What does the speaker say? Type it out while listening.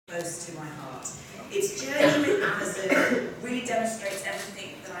close to my heart. Its journey with Amazon really demonstrates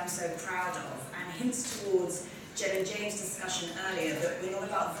everything that I'm so proud of and hints towards Jen and James' discussion earlier that we're not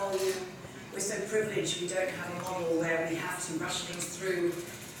about volume, we're so privileged we don't have a model where we have to rush things through.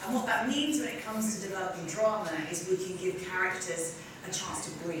 And what that means when it comes to developing drama is we can give characters a chance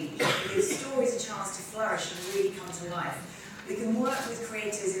to breathe, we give stories a chance to flourish and really come to life. We can work with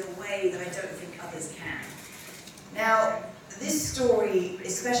creators in a way that I don't think others can. Now, this story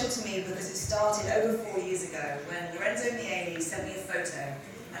is special to me because it started over 4 years ago when Lorenzo Negli sent me a photo,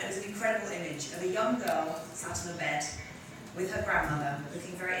 and it was an incredible image of a young girl sat on a bed with her grandmother,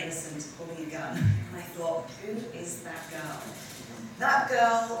 looking very innocent, holding a gun. And I thought, who is that girl? That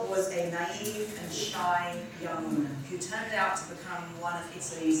girl was a naive and shy young woman who turned out to become one of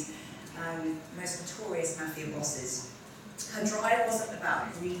Italy's most notorious mafia bosses. Her drive wasn't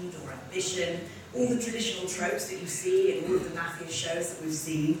about greed or ambition, all the traditional tropes that you see in all of the mafia shows that we've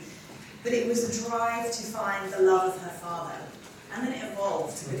seen, but it was a drive to find the love of her father. And then it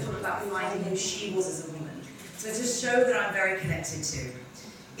evolved to become about finding who she was as a woman. So it's a show that I'm very connected to.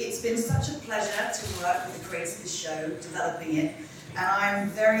 It's been such a pleasure to work with the creators of this show, developing it, and I'm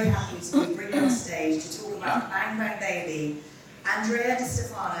very happy to be bringing on stage to talk about Bang Bang Baby, Andrea Di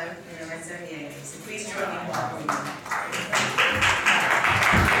Stefano and Lorenzo Negli. So please join me in welcoming them.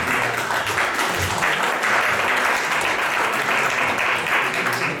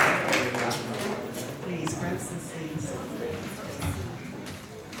 Please grab some seats.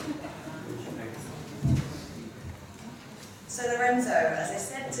 So Lorenzo, as I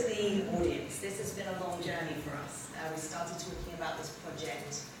said to the audience, this has been a long journey for us. We started talking about this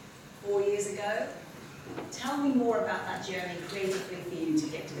project 4 years ago. Tell me more about that journey creatively for you to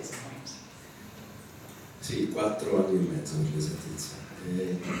get to this point. Sì, 4 anni e mezzo per l'esattezza.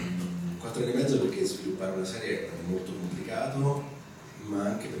 4 anni e mezzo perché sviluppare una serie è molto complicato, ma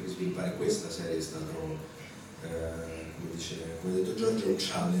anche perché sviluppare questa serie è stato, come ha detto Giorgio, un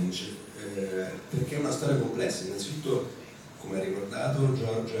challenge, perché è una storia complessa. Innanzitutto, come ha ricordato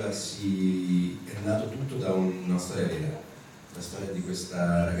Giorgia, è nato tutto da una storia vera, la storia di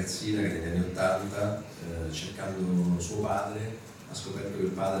questa ragazzina che negli anni '80, cercando suo padre, ha scoperto che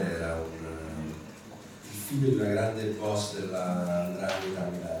il padre era il figlio di una grande boss della 'ndrangheta a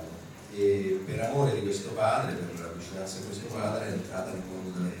Milano, e per amore di questo padre, per avvicinarsi a questo padre, è entrata nel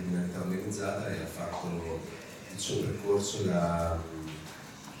mondo della criminalità organizzata e ha fatto il suo percorso da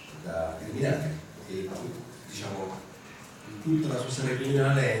criminale. E diciamo, tutta la sua storia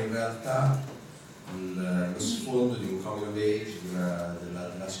criminale è in realtà lo sfondo di un coming of age,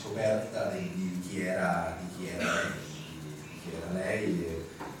 della scoperta di chi era lei, e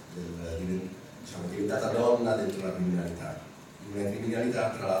diciamo, diventata donna dentro la criminalità. Una criminalità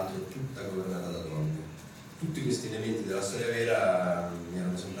tra l'altro tutta governata da donne. Tutti questi elementi della storia vera mi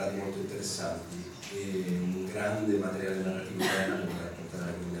erano sembrati molto interessanti e un grande materiale narrativo bello per raccontare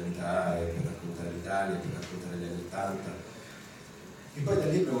la criminalità e per raccontare l'Italia, per raccontare gli anni '80. E poi da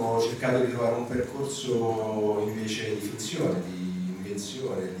lì abbiamo cercato di trovare un percorso invece di finzione, di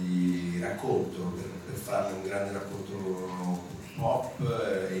invenzione, di racconto, per farne un grande racconto pop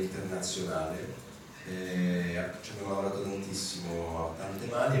e internazionale. Ci abbiamo lavorato tantissimo a tante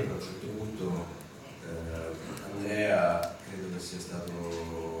mani e poi a un certo punto Andrea credo che sia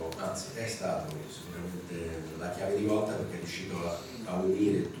stato, anzi è stato sicuramente la chiave di volta, perché è riuscito a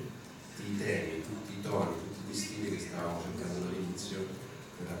unire tutti i temi, tutti i toni, tutti gli stili che stavamo cercando dall'inizio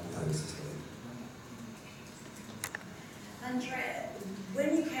per raccontare questa storia. Andrea,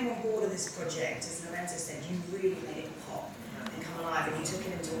 when you came on board of this project, as Lorenzo said, you really made it pop and come alive, and you took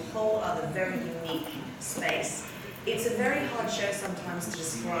it into a whole other very unique space. It's a very hard show sometimes to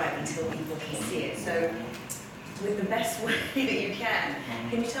describe until people can see it, so with the best way that you can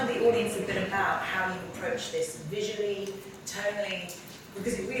you tell the audience a bit about how you approach this visually, tonally,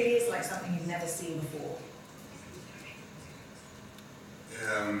 because it really is like something you've never seen before?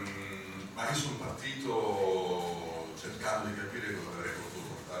 Ma io sono partito cercando di capire cosa avrei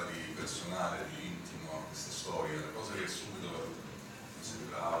potuto portare di personale, di intimo a questa storia. La cosa che subito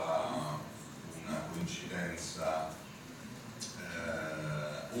sembrava una coincidenza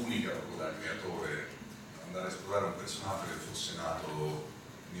unica proprio da creatore, andare a esplorare un personaggio che fosse nato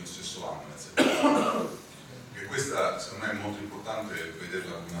il mio stesso anno, nel 70. Perché questa secondo me è molto importante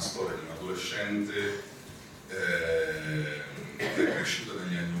vederla come una storia di un adolescente che è cresciuta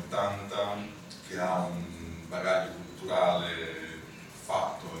negli anni '80, che ha un bagaglio culturale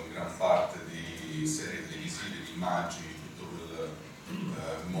fatto in gran parte di serie televisive, di immagini, tutto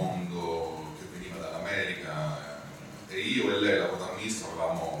quel mondo che veniva dall'America, e io e lei, la protagonista,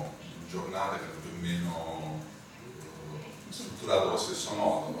 avevamo giornate che più o meno strutturato allo stesso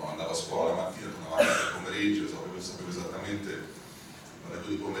modo.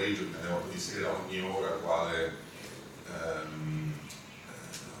 di pomeriggio fino alle 8 di sera ogni ora quale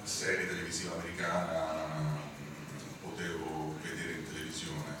serie televisiva americana potevo vedere in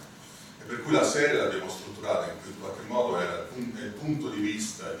televisione, e per cui la serie l'abbiamo strutturata in qualche modo era il punto di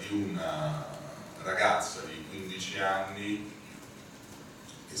vista di una ragazza di 15 anni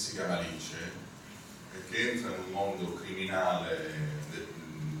che si chiama Alice e che entra in un mondo criminale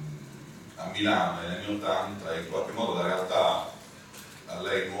a Milano negli anni 80, e in qualche modo la realtà a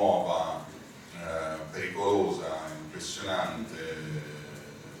lei nuova, pericolosa, impressionante,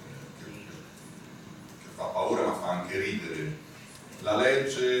 che fa paura ma fa anche ridere, la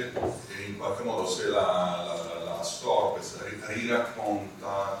legge e in qualche modo se la storpe, se la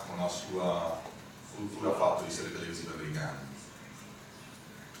riracconta con la sua cultura fatta di serie televisive americane.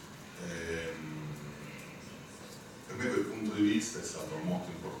 Per me quel punto di vista è stato molto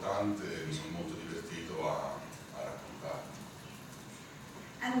importante e mi sono molto divertito a raccontare.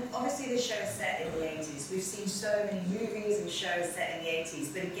 And obviously the show is set in the 80s. We've seen so many movies and shows set in the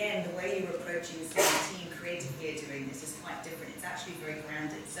 80s, but again, the way you're approaching this team creatively are doing this is quite different. It's actually very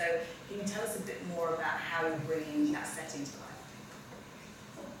grounded. So can you tell us a bit more about how you're bringing that setting to life?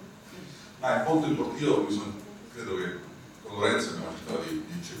 Ma è molto importante, credo che con Lorenzo abbiamo cercato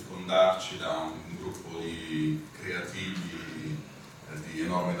di circondarci da un gruppo di creativi di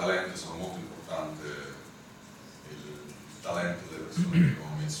enorme talento. Sono molto importante il talento delle persone che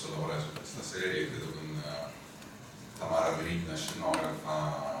abbiamo messo a lavorare su questa serie. Credo con Tamara Verini, la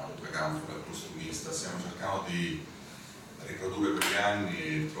scenografa, Campo, il costumista, stiamo cercando di riprodurre quegli anni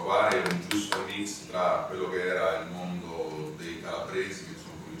e trovare un giusto mix tra quello che era il mondo dei calabresi che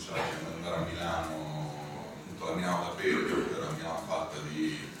sono cominciati ad andare a Milano, appunto la Milano da bere, che era una Milano fatta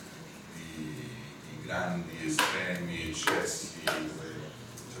di grandi estremi, eccessi,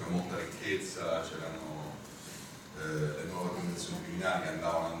 c'era molta ricchezza, c'erano le nuove organizzazioni criminali che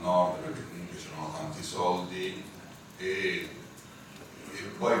andavano al nord perché comunque c'erano tanti soldi, e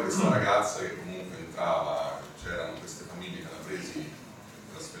poi questa ragazza che comunque entrava, c'erano queste famiglie calabresi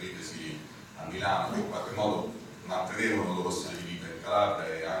trasferitesi a Milano che in qualche modo mantenevano il loro stile di vita in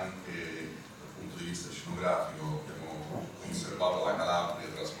Calabria, e anche dal punto di vista scenografico abbiamo conservato la Calabria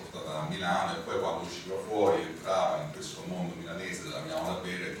trasportata a Milano, e poi quando usciva fuori entrava in questo mondo milanese della Milano da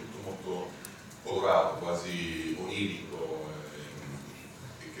bere, tutto molto colorato, quasi onirico,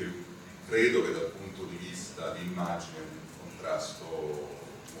 e che credo che dal punto di vista di immagine è un contrasto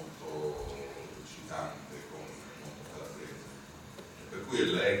molto eccitante con calabrese, per cui è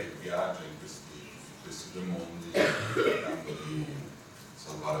lei che viaggia in questi due mondi cercando di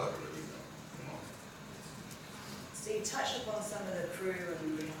salvare la propria vita. So you touched upon some of the crew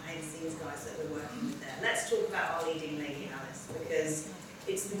and the behind the scenes guys that we're working with there. Let's talk about our leading lady, Alice, because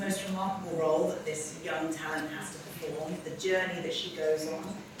it's the most remarkable role that this young talent has to perform. The journey that she goes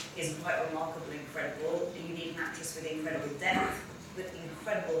on is quite remarkable and incredible. You need an actress with incredible depth, with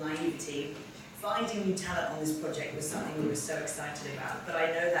incredible naivety. Finding new talent on this project was something we were so excited about, but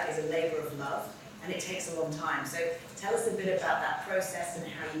I know that is a labour of love and it takes a long time. So tell us a bit about that process and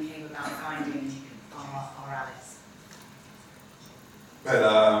how you came about finding our Alice. Beh,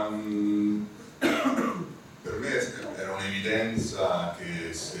 per me era un'evidenza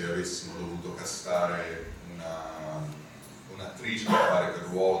che se avessimo dovuto castare un'attrice per fare quel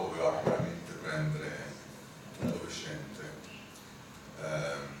ruolo dovevamo veramente prendere un adolescente.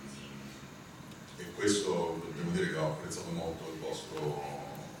 E questo devo dire che ho apprezzato molto il vostro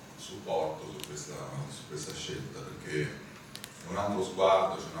supporto su questa scelta, perché è un altro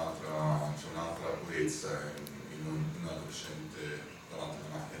sguardo, c'è un'altra purezza in un adolescente davanti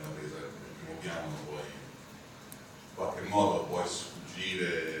alla macchina da presa. Nel primo piano in qualche modo puoi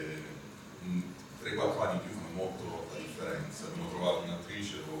sfuggire, 3-4 anni in più fanno molto la differenza. Abbiamo trovato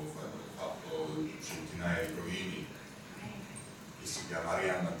un'attrice, ho fatto centinaia di provini, che si chiama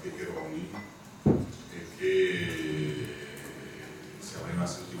Arianna Pecheroni, e che siamo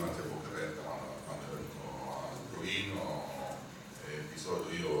rimasti tutti quanti a bocca aperta quando è venuto al provino. E di solito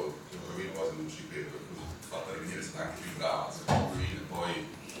io il provino quasi non ci credo, per cui l'ho fatta rivenire, è stata anche più brava al secondo provino,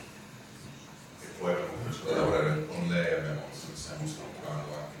 e poi abbiamo cominciato a lavorare con lei, stiamo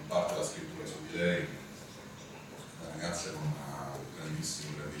strutturando anche in parte la scrittura su di lei. La ragazza è una grandissimo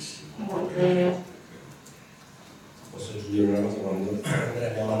Posso aggiungere una cosa? Quando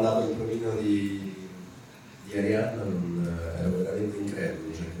abbiamo mandato il provino di Arianna ero veramente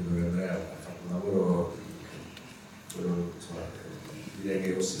incredulo, cioè credo che Andrea ha fatto un lavoro insomma, direi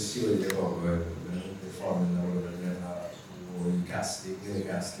che ossessivo di poco, è veramente forte il lavoro che Andrea fa sui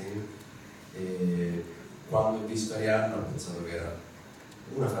casting, e quando ho visto Arianna ho pensato che era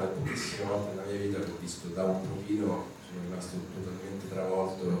una fra le pochissime volte nella mia vita che ho visto da un provino sono rimasto totalmente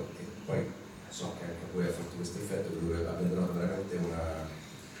travolto, e poi so che anche a voi ha fatto questo effetto, dove abbiamo trovato veramente una,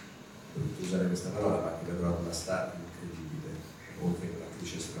 per usare questa parola, ma che abbiamo trovato una star incredibile, oltre che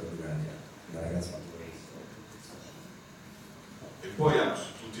un'attrice straordinaria, una ragazza molto bravissima. E poi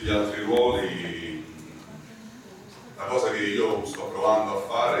su tutti gli altri ruoli, la cosa che io sto provando a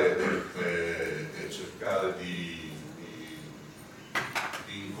fare è cercare di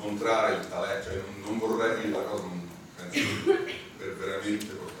incontrare il talento, cioè non vorrei, la cosa non penso che per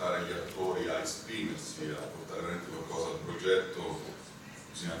veramente portare gli attori a esprimersi, a portare veramente qualcosa al progetto,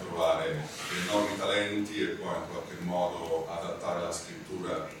 bisogna trovare dei enormi talenti e poi in qualche modo adattare la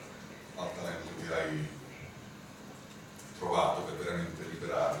scrittura al talento che hai trovato per veramente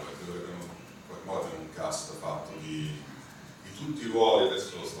liberarlo. E credo che abbiamo in qualche modo abbiamo un cast fatto di tutti i ruoli,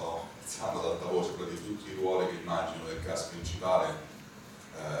 adesso sto pensando ad alta voce, però di tutti i ruoli che immagino del cast principale.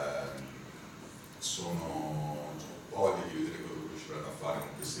 Sono voglia di vedere quello che riusciranno a fare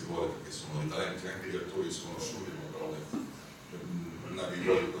con questi ruoli, perché sono dei talenti, anche gli attori sconosciuti, però una dei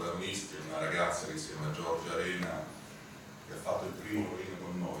ruoli protagonisti è una ragazza che si chiama Giorgia Arena, che ha fatto il primo ruolino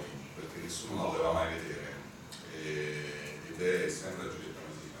con noi perché nessuno la voleva mai vedere, ed è sempre Giulietta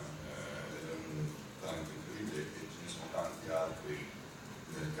Masina, ed è un talento incredibile, e ce ne sono tanti altri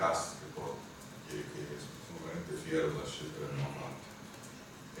nel cast che sono veramente fiero della scelta che abbiamo fatto.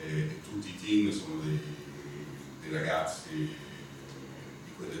 E tutti i team sono dei ragazzi di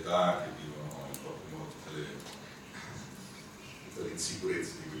quell'età che vivono in qualche modo tutte le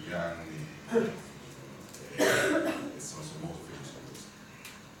insicurezze di quegli anni, e sono molto felice di questo.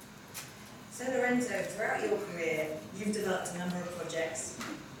 So Lorenzo, throughout your career, you've developed a number of projects,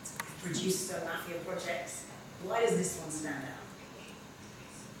 produced some mafia projects. Why does this one stand out?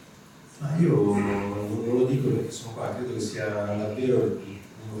 Ma io non lo dico perché sono qua, credo che sia davvero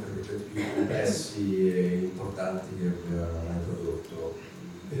uno dei progetti più complessi e importanti che abbiamo mai prodotto,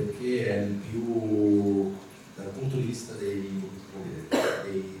 perché è il più, dal punto di vista dei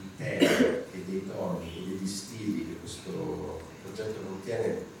temi e dei toni e degli stili che questo progetto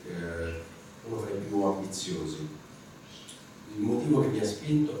contiene, uno tra i più ambiziosi. Il motivo che mi ha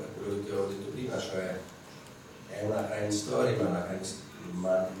spinto è quello che ti avevo detto prima, cioè è una crime story, ma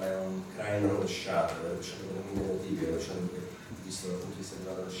è un crime rovesciato per mille motivi, è rovesciato perché visto dal punto di vista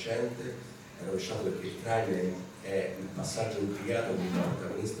dell'adolescente, è rovesciato perché il crime è il passaggio obbligato di una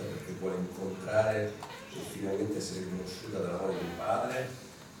protagonista perché vuole incontrare e finalmente essere riconosciuta dall'amore di un padre.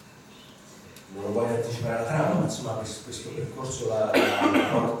 Non lo voglio anticipare la trama, ma insomma questo percorso la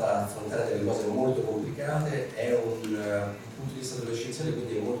porta a affrontare delle cose molto complicate, è un punto di vista adolescenziale,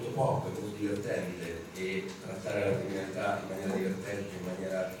 quindi è molto pop, è molto divertente, e trattare la criminalità in maniera divertente, in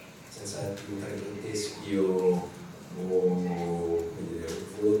maniera senza diventare grotteschi o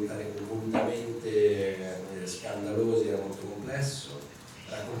volutamente scandalosi era molto complesso.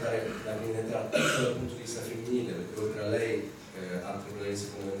 Raccontare la criminalità dal punto di vista femminile, perché oltre a lei altre protagonisti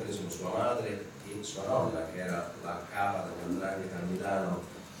fondamentali sono sua madre e sua nonna, che era la capa dell''ndrangheta a Milano,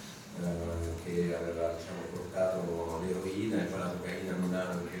 che aveva portato l'eroina e poi la cocaina a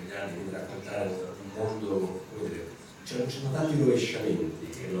Milano in quegli anni, quindi raccontare un mondo, come dire, c'erano tanti rovesciamenti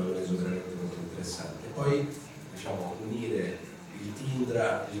che lo hanno reso veramente molto interessante. E poi unire il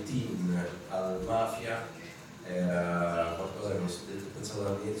team al mafia era qualcosa che ho pensato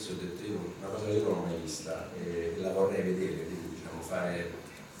dall'inizio, ho detto io, una cosa che io non ho mai vista e la vorrei vedere, quindi fare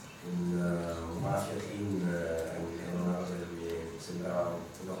un mafia team è una cosa che mi sembrava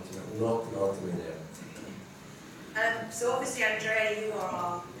un'ottima idea. So obviously, Andrea, you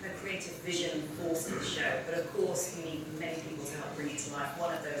are a creative vision force of the show, but of course we need many people to help bring it to life.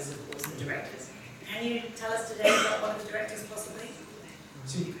 One of those is, of course, the directors. Can you tell us today about one of the directors, possibly?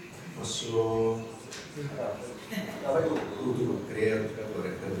 Sì, posso... tu,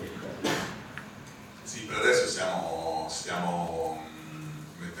 creatore. Sì, per adesso stiamo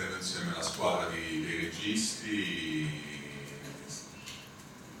mettendo insieme la squadra dei registi.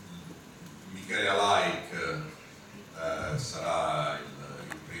 Michele Alaic sarà il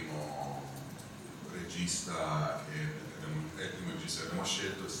primo regista è il primo regista che abbiamo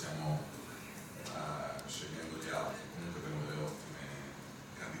scelto, e stiamo scegliendo gli altri. Comunque abbiamo delle ottime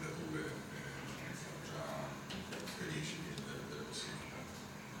candidature, siamo già felici delle possibilità.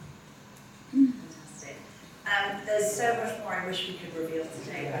 Fantastic. There's so much more I wish we could reveal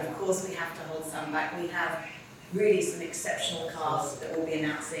today, but of course we have to hold some back. We have really some exceptional cast that we'll be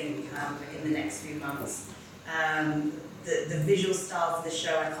announcing in the next few months. The visual style for the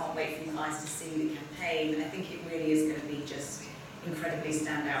show, I can't wait for you guys to see the campaign. I think it really is going to be just incredibly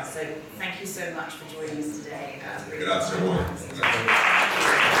stand out. So thank you so much for joining us today. Grazie a voi.